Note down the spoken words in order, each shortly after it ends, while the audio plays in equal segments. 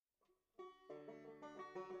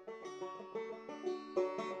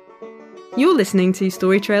You're listening to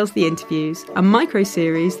Story Trails The Interviews, a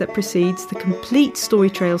micro-series that precedes the complete Story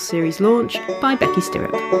Trails series launch by Becky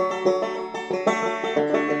Stirrup.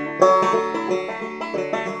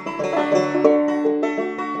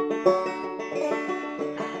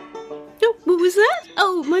 Oh, what was that?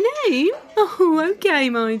 Oh, my name? Oh, okay,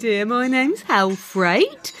 my dear. My name's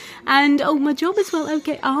Halfrate. And, my job as well.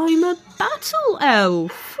 Okay, I'm a battle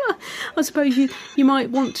elf. I suppose you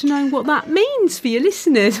might want to know what that means for your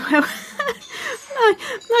listeners. Well,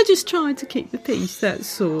 I just tried to keep the peace,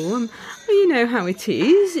 that's all. You know how it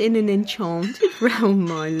is in an enchanted realm,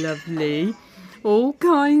 my lovely. All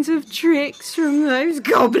kinds of tricks from those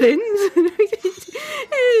goblins.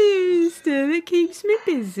 Still, it keeps me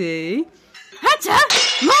busy. Hatter!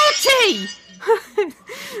 Morty!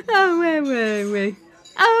 Oh, where were we?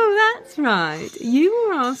 Oh, that's right. You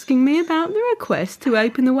were asking me about the request to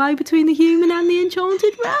open the way between the human and the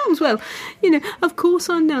enchanted realms. Well, of course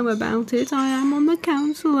I know about it. I am on the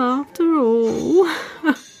council after all.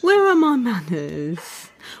 Where are my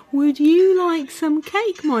manners? Would you like some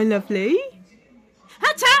cake, my lovely?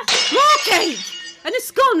 Hatter! More cake! And a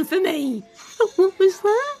scone for me! Oh, what was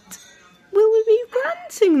that? Will we be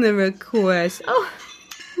granting the request? Oh,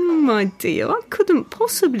 my dear, I couldn't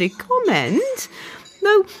possibly comment.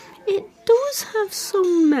 Though it does have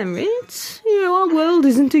some merit. Our world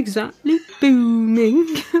isn't exactly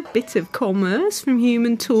booming. A bit of commerce from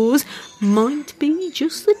human tours might be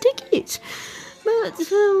just the ticket. But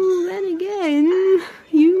then again,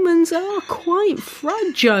 humans are quite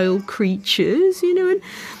fragile creatures, and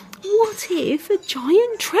what if a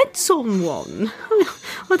giant treads on one?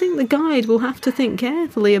 I think the guide will have to think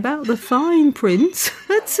carefully about the fine print.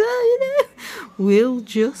 But, we'll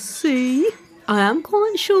just see. I am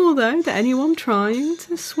quite sure, though, that anyone trying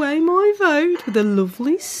to sway my vote with a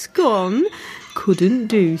lovely scone couldn't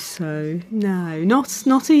do so. No,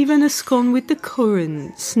 not even a scone with the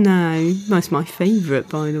currants. No, that's my favourite,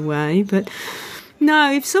 by the way. But no,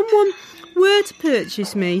 if someone were to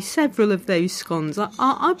purchase me several of those scones,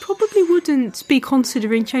 I probably wouldn't be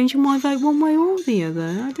considering changing my vote one way or the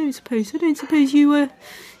other. I don't suppose you're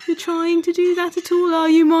trying to do that at all, are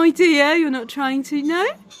you, my dear? You're not trying to? No?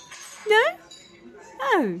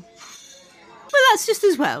 Oh. Well, that's just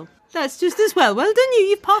as well. Well done, you.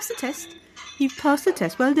 You've passed the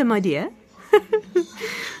test. Well done, my dear.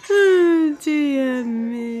 Oh, dear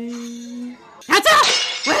me. Hatter!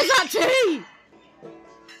 Where's that tea?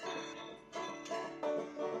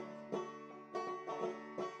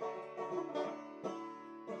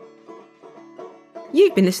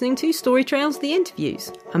 You've been listening to Story Trails The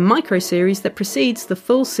Interviews, a micro-series that precedes the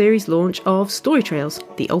full series launch of Story Trails,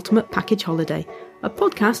 The Ultimate Package Holiday, a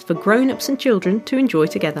podcast for grown-ups and children to enjoy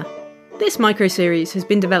together. This micro-series has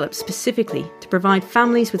been developed specifically to provide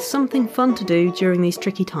families with something fun to do during these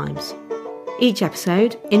tricky times. Each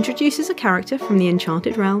episode introduces a character from the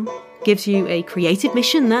Enchanted Realm, gives you a creative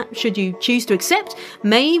mission that, should you choose to accept,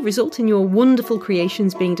 may result in your wonderful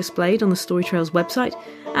creations being displayed on the Story Trails website,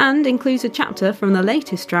 and includes a chapter from the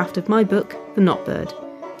latest draft of my book, The Notbird.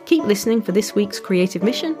 Keep listening for this week's creative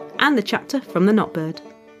mission and the chapter from The Notbird.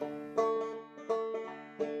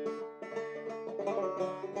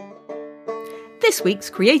 This week's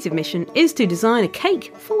creative mission is to design a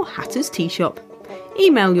cake for Hatter's Tea Shop.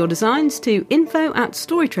 Email your designs to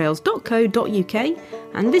info@storytrails.co.uk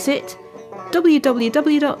and visit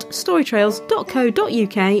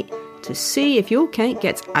www.storytrails.co.uk to see if your cake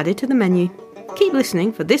gets added to the menu. Keep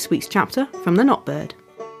listening for this week's chapter from The Notbird.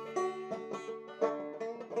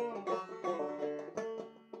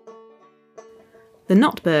 The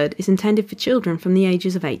Notbird is intended for children from the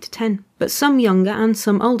ages of 8 to 10, but some younger and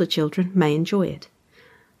some older children may enjoy it.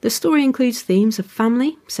 The story includes themes of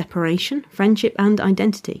family, separation, friendship and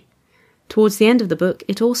identity. Towards the end of the book,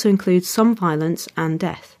 it also includes some violence and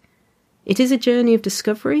death. It is a journey of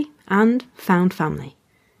discovery and found family.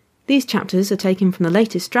 These chapters are taken from the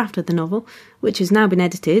latest draft of the novel, which has now been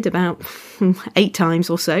edited about 8 times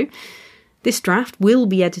or so. This draft will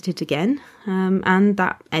be edited again, and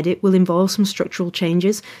that edit will involve some structural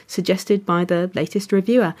changes suggested by the latest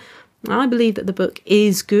reviewer. I believe that the book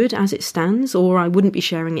is good as it stands, or I wouldn't be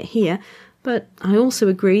sharing it here, but I also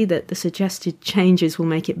agree that the suggested changes will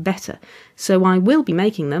make it better, so I will be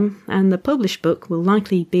making them, and the published book will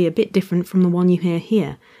likely be a bit different from the one you hear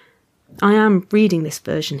here. I am reading this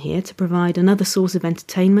version here to provide another source of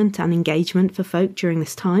entertainment and engagement for folk during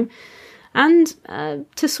this time, and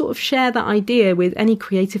to sort of share that idea with any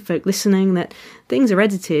creative folk listening that things are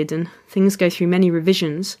edited and things go through many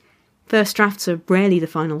revisions. First drafts are rarely the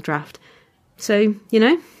final draft. So,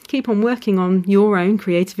 keep on working on your own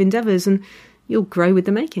creative endeavours and you'll grow with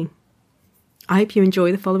the making. I hope you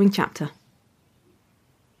enjoy the following chapter.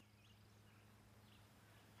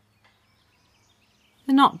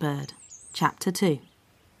 The Knot Bird, Chapter 2.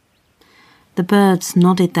 The birds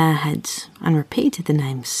nodded their heads and repeated the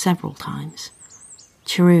name several times.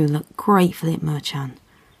 Chirrut looked gratefully at Merchan,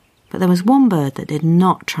 but there was one bird that did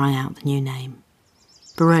not try out the new name.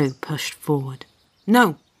 Burrow pushed forward.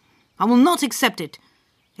 "No, I will not accept it.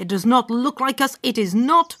 It does not look like us. It is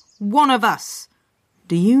not one of us."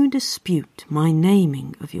 "Do you dispute my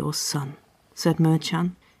naming of your son?" said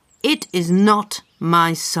Merchan. "It is not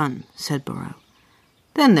my son," said Burrow.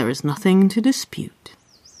 "Then there is nothing to dispute."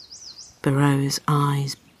 Burrow's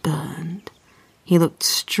eyes burned. He looked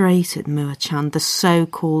straight at Merchan, the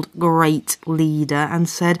so-called great leader, and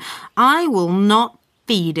said, "I will not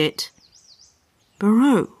feed it."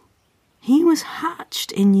 "Burrow, he was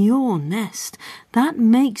hatched in your nest. That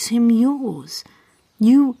makes him yours.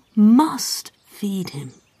 You must feed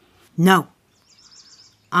him." "No,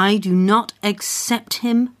 I do not accept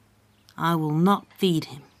him. I will not feed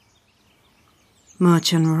him."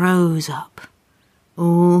 Merchan rose up,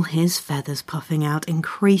 all his feathers puffing out,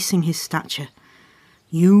 increasing his stature.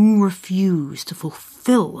 "You refuse to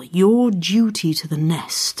fulfill your duty to the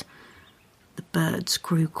nest." The birds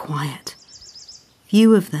grew quiet.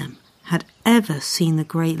 Few of them had ever seen the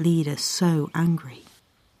great leader so angry.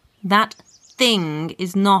 "That thing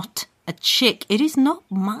is not a chick. It is not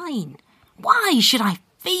mine. Why should I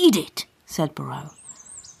feed it?" said Burrow.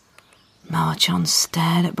 Merchan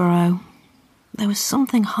stared at Burrow. There was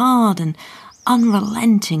something hard and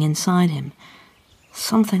unrelenting inside him,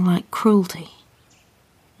 something like cruelty.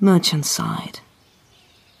 Merchan sighed.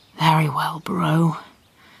 "Very well, Burrow.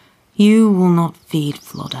 You will not feed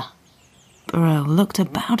Flodder." Burrow looked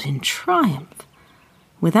about in triumph.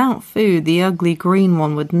 Without food, the ugly green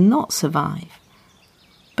one would not survive.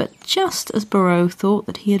 But just as Burrow thought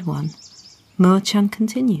that he had won, Merchan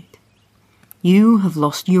continued. "You have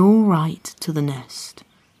lost your right to the nest.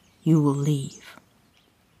 You will leave."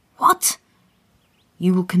 "What?"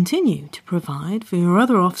 "You will continue to provide for your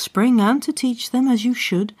other offspring and to teach them as you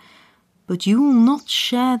should, but you will not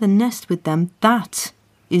share the nest with them. That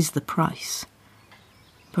is the price."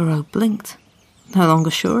 Burrow blinked, no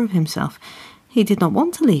longer sure of himself. He did not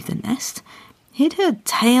want to leave the nest. He'd heard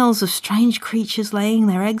tales of strange creatures laying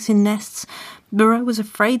their eggs in nests. Burrow was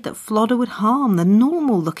afraid that Flodder would harm the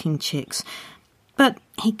normal-looking chicks. But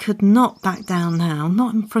he could not back down now,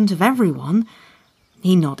 not in front of everyone.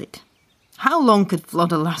 He nodded. How long could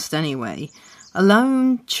Flodder last anyway?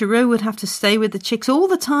 Alone, Chirrut would have to stay with the chicks all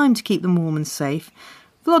the time to keep them warm and safe.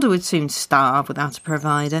 Flodder would soon starve without a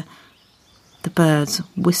provider. The birds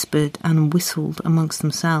whispered and whistled amongst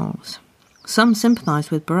themselves. Some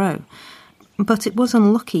sympathised with Burrow, but it was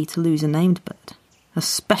unlucky to lose a named bird,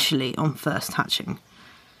 especially on first hatching.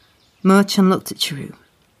 Merchan looked at Chirrut.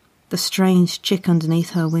 The strange chick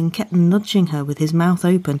underneath her wing kept nudging her with his mouth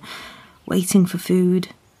open, waiting for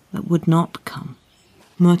food that would not come.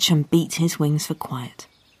 Merchan beat his wings for quiet.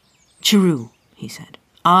 "Chirrut," he said,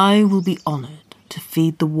 "I will be honoured to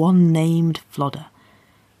feed the one named Flodder,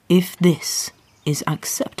 if this is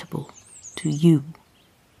acceptable to you."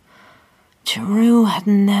 Chirrut had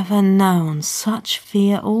never known such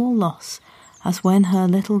fear or loss as when her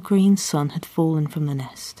little green son had fallen from the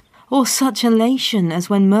nest, or such elation as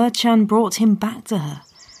when Merchan brought him back to her.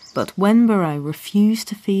 But when Burrow refused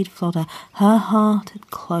to feed Flodder, her heart had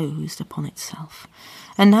closed upon itself,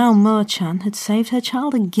 and now Merchan had saved her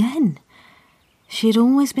child again. She had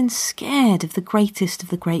always been scared of the greatest of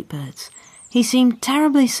the great birds. He seemed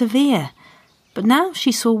terribly severe, but now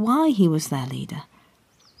she saw why he was their leader.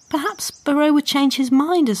 Perhaps Burrow would change his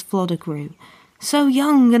mind as Flodder grew, so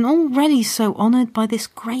young and already so honoured by this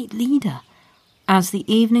great leader. As the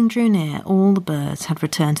evening drew near, all the birds had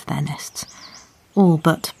returned to their nests, all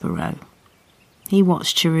but Burrow. He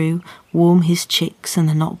watched Chirrut warm his chicks and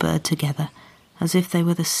the knot bird together, as if they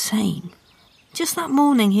were the same. Just that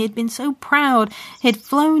morning he had been so proud. He had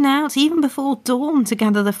flown out even before dawn to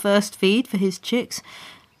gather the first feed for his chicks,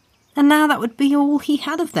 and now that would be all he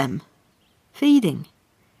had of them, feeding.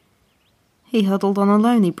 He huddled on a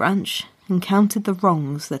lonely branch and counted the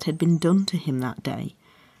wrongs that had been done to him that day.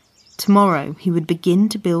 Tomorrow he would begin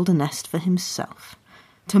to build a nest for himself.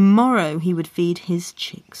 Tomorrow he would feed his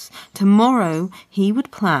chicks. Tomorrow he would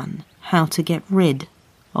plan how to get rid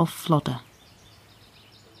of Flodder.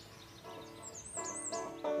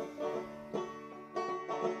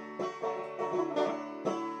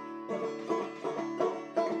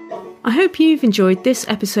 I hope you've enjoyed this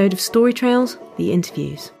episode of Story Trails, The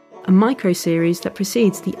Interviews, a micro-series that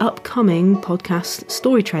precedes the upcoming podcast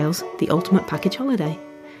Story Trails, The Ultimate Package Holiday.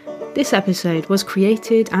 This episode was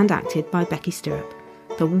created and acted by Becky Stirrup.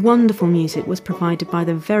 The wonderful music was provided by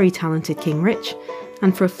the very talented King Rich,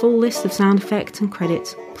 and for a full list of sound effects and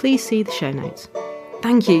credits, please see the show notes.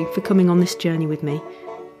 Thank you for coming on this journey with me.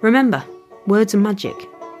 Remember, words are magic,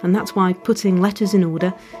 and that's why putting letters in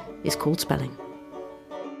order is called spelling.